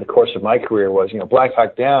in the course of my career was, Black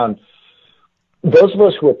Hawk Down, those of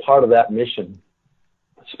us who were part of that mission,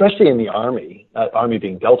 especially in the Army, Army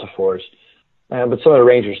being Delta Force, but some of the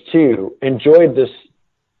Rangers too, enjoyed this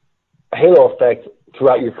halo effect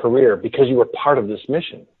throughout your career because you were part of this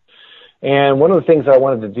mission. And one of the things I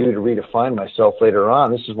wanted to do to redefine myself later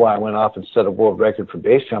on, this is why I went off and set a world record for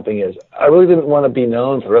base jumping, is I really didn't want to be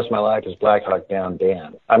known for the rest of my life as Black Hawk Down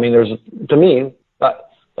Dan. I mean, to me, like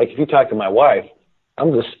if you talk to my wife,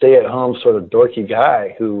 I'm the stay-at-home sort of dorky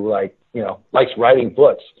guy who likes writing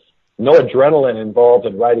books. No adrenaline involved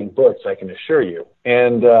in writing books, I can assure you.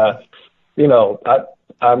 And,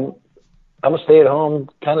 I'm a stay-at-home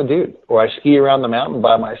kind of dude, or I ski around the mountain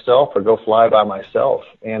by myself or go fly by myself.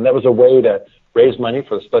 And that was a way to raise money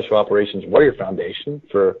for the Special Operations Warrior Foundation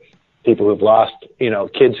for people who've lost,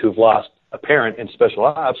 kids who've lost a parent in special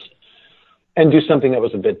ops, and do something that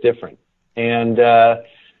was a bit different. And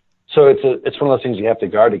so it's one of those things you have to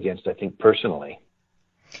guard against, I think, personally.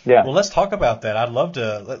 Yeah. Well, let's talk about that. I'd love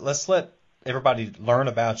to let's let everybody learn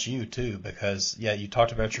about you too, because you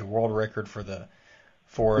talked about your world record for the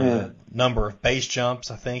number of base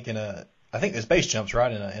jumps. I think there's base jumps,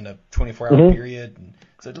 right, in a 24-hour period. And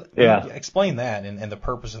so explain that and the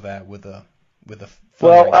purpose of that with the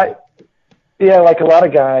like a lot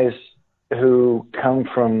of guys who come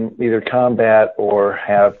from either combat or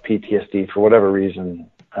have PTSD for whatever reason.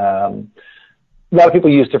 A lot of people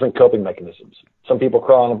use different coping mechanisms. Some people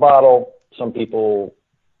crawl in a bottle. Some people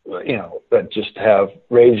that just have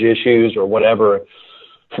rage issues or whatever.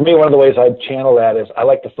 For me, one of the ways I channel that is I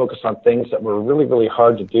like to focus on things that were really, really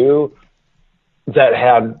hard to do that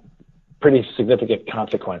had pretty significant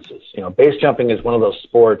consequences. Base jumping is one of those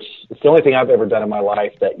sports. It's the only thing I've ever done in my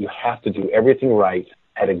life that you have to do everything right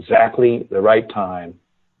at exactly the right time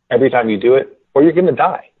every time you do it, or you're going to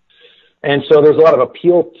die. And so there's a lot of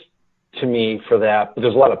appeal to me for that, but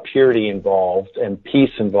there's a lot of purity involved and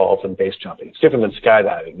peace involved in base jumping. It's different than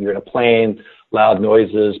skydiving. You're in a plane, loud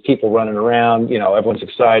noises, people running around, everyone's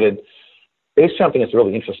excited. Base jumping is a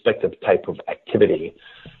really introspective type of activity,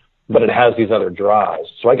 but it has these other draws.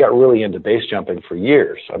 So I got really into base jumping for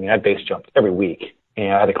years. I base jumped every week,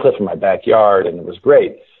 and I had a cliff in my backyard, and it was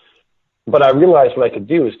great. But I realized what I could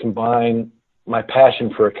do is combine my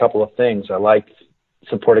passion for a couple of things. I liked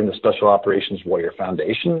supporting the Special Operations Warrior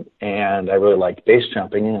Foundation, and I really liked base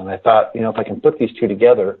jumping. And I thought, if I can put these two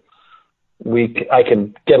together, I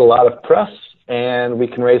can get a lot of press, and we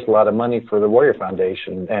can raise a lot of money for the Warrior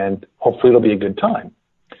Foundation, and hopefully it'll be a good time.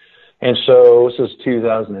 And so this is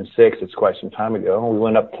 2006. It's quite some time ago. We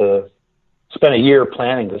went up to spend a year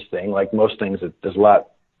planning this thing. Like most things, there's a lot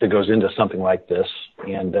that goes into something like this.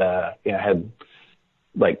 And I had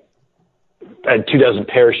 24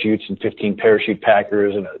 parachutes and 15 parachute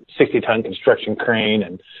packers and a 60-ton construction crane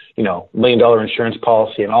and, $1 million insurance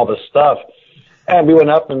policy and all this stuff. And we went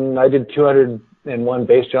up and I did 201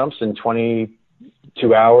 base jumps in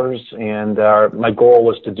 22 hours. And my goal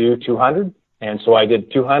was to do 200. And so I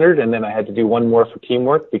did 200, and then I had to do one more for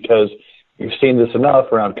teamwork, because you've seen this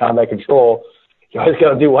enough around combat control. You always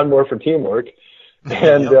got to do one more for teamwork.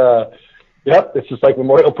 And, it's just like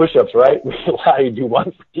memorial push-ups, right? We allow you to do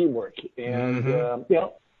one for teamwork. And,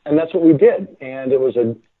 and that's what we did. And it was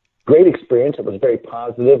a great experience. It was very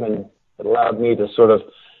positive, and it allowed me to sort of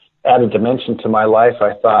add a dimension to my life.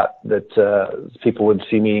 I thought that people would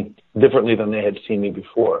see me differently than they had seen me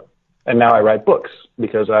before. And now I write books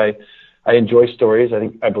because I enjoy stories.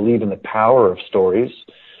 I believe in the power of stories.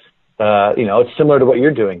 It's similar to what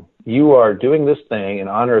you're doing. You are doing this thing in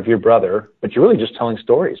honor of your brother, but you're really just telling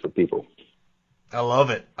stories with people. I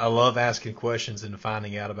love it. I love asking questions and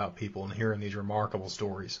finding out about people and hearing these remarkable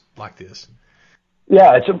stories like this.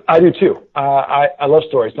 Yeah, I do too. I love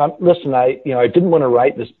stories. Now, listen, I didn't want to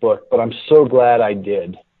write this book, but I'm so glad I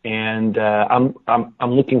did. And I'm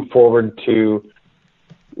looking forward to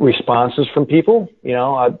responses from people.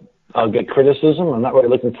 I'll get criticism. I'm not really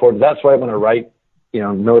looking forward to that. That's why I want to write,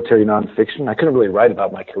 military nonfiction. I couldn't really write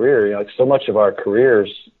about my career. So much of our careers,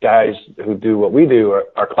 guys who do what we do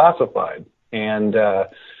are classified. And so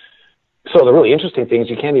the really interesting things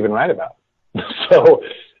you can't even write about. So,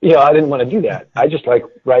 I didn't want to do that. I just like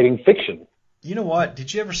writing fiction. You know what?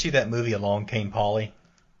 Did you ever see that movie Along Came Polly?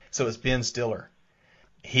 So it's Ben Stiller.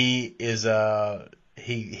 He is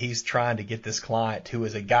he's trying to get this client who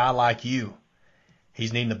is a guy like you.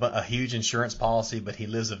 He's needing a huge insurance policy, but he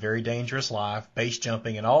lives a very dangerous life, base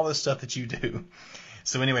jumping and all this stuff that you do.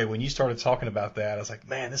 So anyway, when you started talking about that, I was like,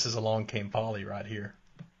 man, this is Along Came Polly right here.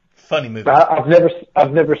 Funny movie. I've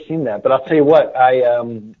never seen that, but I'll tell you what,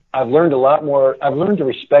 I've learned a lot more. I've learned to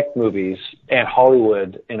respect movies and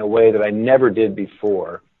Hollywood in a way that I never did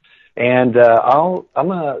before. And I'll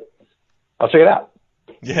check it out.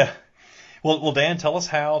 Yeah. Well, Dan, tell us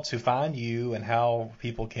how to find you and how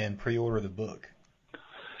people can pre-order the book.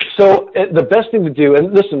 So the best thing to do,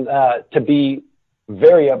 and listen, to be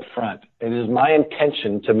very upfront, it is my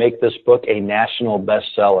intention to make this book a national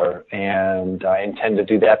bestseller, and I intend to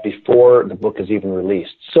do that before the book is even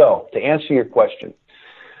released. So to answer your question,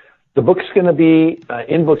 the book's going to be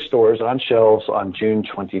in bookstores on shelves on June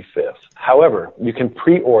 25th. However, you can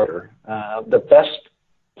pre-order. The best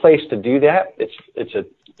place to do that, it's a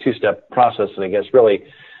two-step process, I guess, really.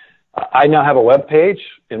 I now have a web page.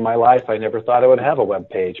 In my life, I never thought I would have a web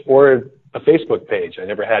page or a Facebook page. I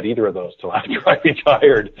never had either of those till after I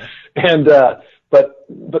retired. And but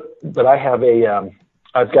I have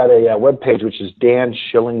I've got a web page which is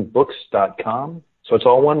danschillingbooks.com. So it's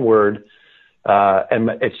all one word, and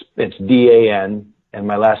it's DAN, and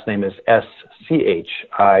my last name is SCHILLING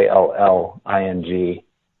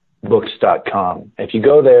books.com. If you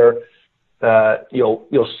go there,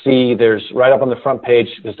 you'll see there's right up on the front page,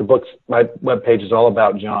 because my web page is all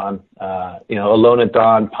about John. Alone at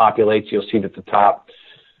Dawn populates. You'll see it at the top,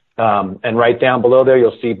 and right down below there,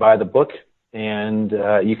 you'll see buy the book, and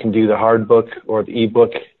you can do the hard book or the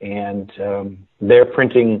ebook, and they're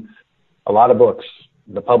printing a lot of books.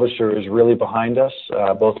 The publisher is really behind us,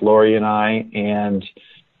 both Lori and I, and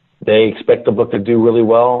they expect the book to do really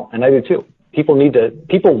well, and I do too.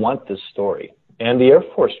 People want this story. And the Air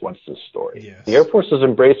Force wants this story. Yes. The Air Force is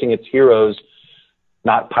embracing its heroes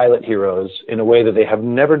not pilot heroes, in a way that they have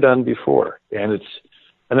never done before. And it's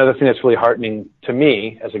another thing that's really heartening to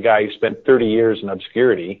me as a guy who spent 30 years in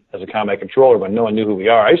obscurity as a combat controller when no one knew who we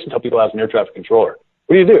are. I used to tell people I was an air traffic controller.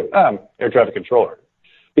 What do you do? I'm air traffic controller.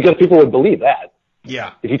 Because people would believe that.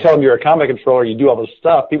 Yeah. If you tell them you're a combat controller, you do all this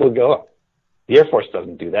stuff, people would go, oh, the Air Force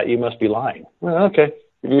doesn't do that. You must be lying. Well, okay.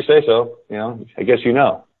 If you say so, I guess you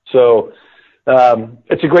know. So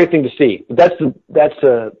it's a great thing to see. That's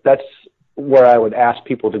where I would ask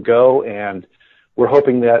people to go, and we're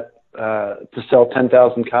hoping that to sell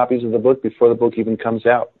 10,000 copies of the book before the book even comes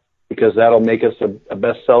out, because that'll make us a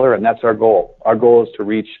bestseller, and that's our goal. Our goal is to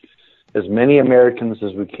reach as many Americans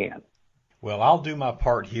as we can. Well, I'll do my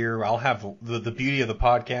part here. I'll have the beauty of the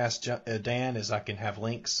podcast, Dan, is I can have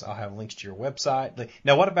links. I'll have links to your website.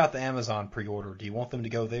 Now, what about the Amazon pre-order? Do you want them to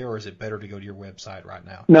go there, or is it better to go to your website right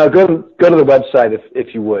now? No, go to the website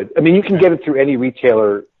if you would. I mean, you can get it through any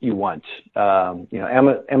retailer you want.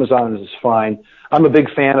 Amazon is fine. I'm a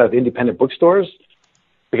big fan of independent bookstores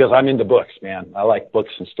because I'm into books, man. I like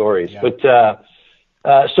books and stories. Yeah. But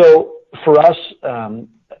so for us,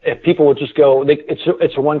 if people will just go,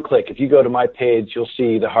 it's a one click. If you go to my page, you'll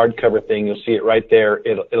see the hardcover thing. You'll see it right there.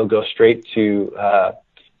 It'll go straight to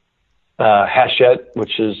Hachette,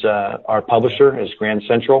 which is our publisher, is Grand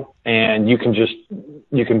Central, and you can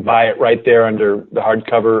buy it right there under the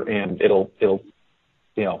hardcover, and it'll put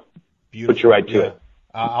you right to it.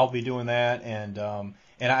 I'll be doing that, and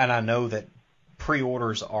I know that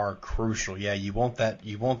pre-orders are crucial. Yeah, you want that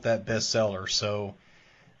bestseller, so.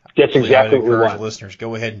 That's exactly what we want. Listeners,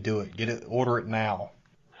 go ahead and do it. Order it now.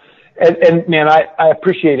 And man, I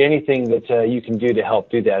appreciate anything that you can do to help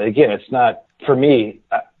do that. Again, it's not for me.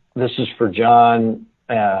 This is for John,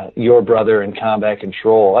 your brother in combat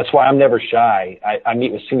control. That's why I'm never shy. I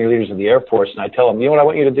meet with senior leaders of the Air Force, and I tell them, you know what I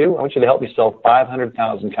want you to do? I want you to help me sell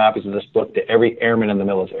 500,000 copies of this book to every airman in the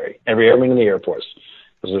military, every airman in the Air Force,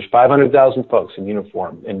 because there's 500,000 folks in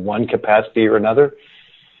uniform in one capacity or another.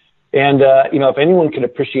 And, if anyone can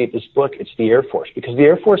appreciate this book, it's the Air Force, because the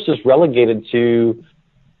Air Force is relegated to,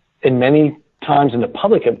 in many times in the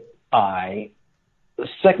public eye,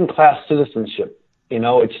 second-class citizenship.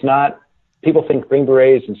 It's not, people think Green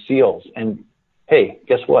Berets and SEALs. And, hey,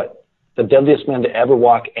 guess what? The deadliest man to ever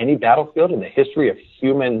walk any battlefield in the history of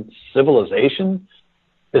human civilization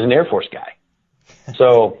is an Air Force guy.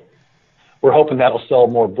 So we're hoping that'll sell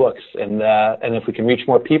more books. And if we can reach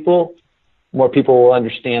more people will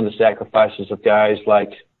understand the sacrifices of guys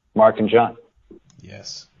like Mark and John.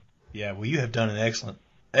 Yes. Yeah, well, you have done an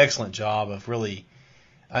excellent job of really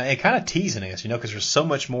and kind of teasing us, because there's so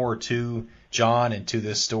much more to John and to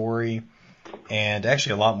this story, and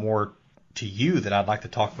actually a lot more to you that I'd like to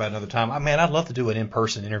talk about another time. I'd love to do an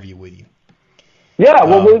in-person interview with you. Yeah,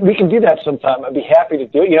 well, we can do that sometime. I'd be happy to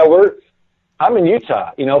do it. I'm in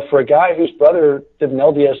Utah, for a guy whose brother did an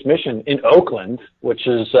LDS mission in Oakland, which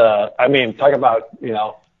is, talk about,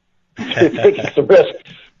 taking some risk.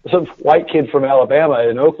 Some white kid from Alabama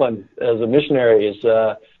in Oakland as a missionary is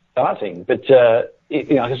daunting. But,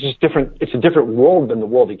 it's just different. It's a different world than the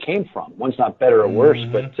world he came from. One's not better or worse,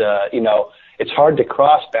 but, it's hard to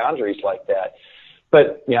cross boundaries like that.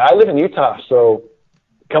 But, I live in Utah, so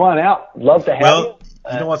come on out. Love to have you.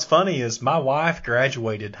 You know what's funny is my wife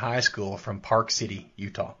graduated high school from Park City,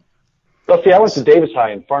 Utah. Well, see, I went to Davis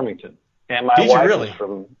High in Farmington, and my wife is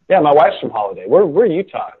my wife's from Holiday. We're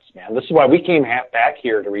Utahns, man. This is why we came back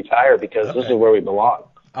here to retire, because This is where we belong.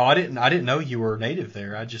 Oh, I didn't know you were native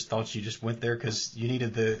there. I just thought you just went there because you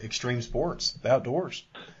needed the extreme sports, the outdoors.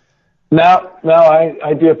 No,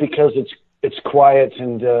 I do it because it's quiet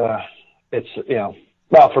and it's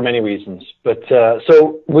for many reasons. But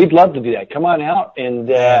so we'd love to do that. Come on out, and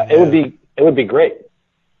it would be great.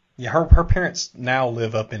 Yeah, her parents now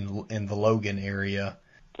live up in the Logan area.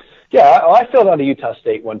 Yeah, I filled out a Utah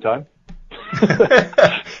State one time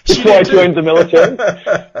before I joined the military.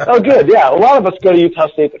 Oh, good. Yeah, a lot of us go to Utah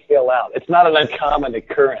State to fail out. It's not an uncommon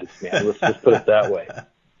occurrence, man. Let's just put it that way.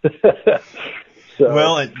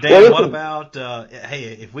 Well, Dan, what about hey?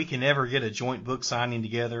 If we can ever get a joint book signing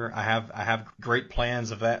together, I have great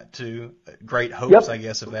plans of that too. Great hopes, I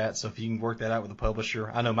guess, of that. So if you can work that out with the publisher,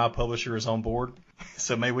 I know my publisher is on board.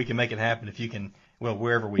 So maybe we can make it happen if you can. Well,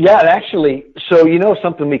 wherever we. Yeah, and actually, so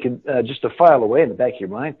something we could just to file away in the back of your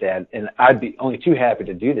mind, Dad, and I'd be only too happy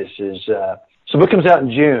to do this. Is so book comes out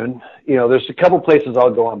in June. There's a couple places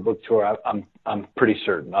I'll go on book tour. I'm pretty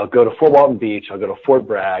certain. I'll go to Fort Walton Beach. I'll go to Fort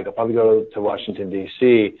Bragg. I'll probably go to Washington,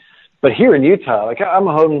 D.C. But here in Utah, I'm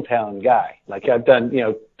a hometown guy. I've done,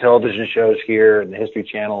 television shows here and the History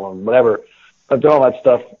Channel and whatever. I've done all that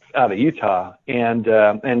stuff out of Utah and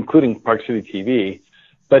including Park City TV.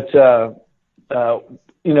 But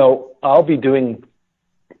I'll be doing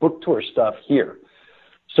book tour stuff here.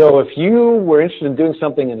 So if you were interested in doing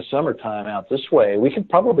something in the summertime out this way, we could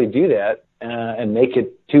probably do that and make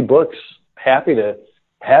it 2 books. Happy to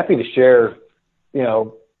share,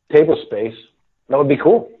 table space. That would be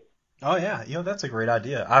cool. Oh yeah, that's a great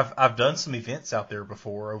idea. I've done some events out there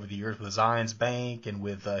before over the years with Zions Bank and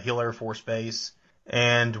with Hill Air Force Base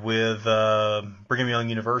and with Brigham Young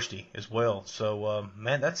University as well. So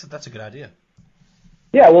man, that's a good idea.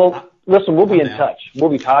 Yeah, well, listen, we'll be in touch. We'll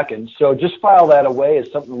be talking. So just file that away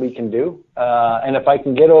as something we can do. And if I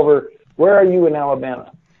can get over, where are you in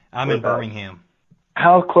Alabama? I'm in Birmingham.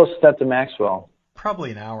 How close is that to Maxwell?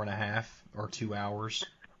 Probably an hour and a half or 2 hours.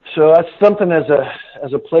 So that's something as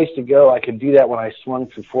a place to go. I could do that when I swung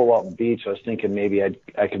through Fort Walton Beach. I was thinking maybe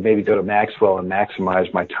I could maybe go to Maxwell and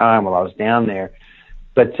maximize my time while I was down there.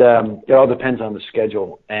 But it all depends on the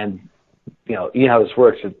schedule. And you know how this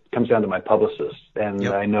works. It comes down to my publicist. And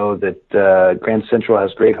yep. I know that Grand Central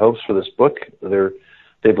has great hopes for this book.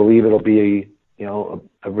 They believe it'll be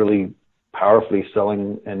a really powerfully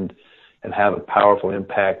selling and have a powerful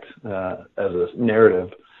impact as a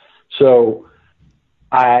narrative. So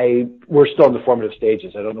we're still in the formative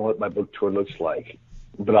stages. I don't know what my book tour looks like,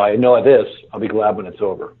 but I know this. I'll be glad when it's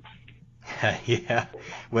over. Yeah.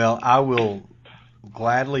 Well, I will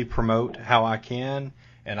gladly promote how I can,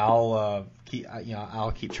 and I'll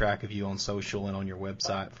keep track of you on social and on your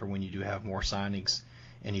website for when you do have more signings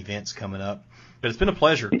and events coming up. But it's been a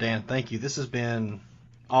pleasure, Dan. Thank you. This has been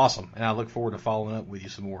awesome, and I look forward to following up with you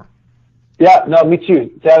some more. Yeah, no, me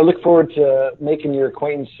too. I look forward to making your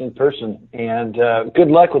acquaintance in person, and good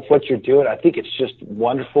luck with what you're doing. I think it's just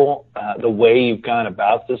wonderful the way you've gone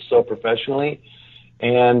about this so professionally.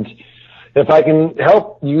 And if I can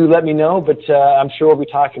help, you let me know, but I'm sure we'll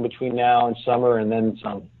be talking between now and summer and then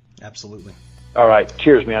some. Absolutely. All right.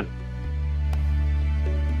 Cheers, man.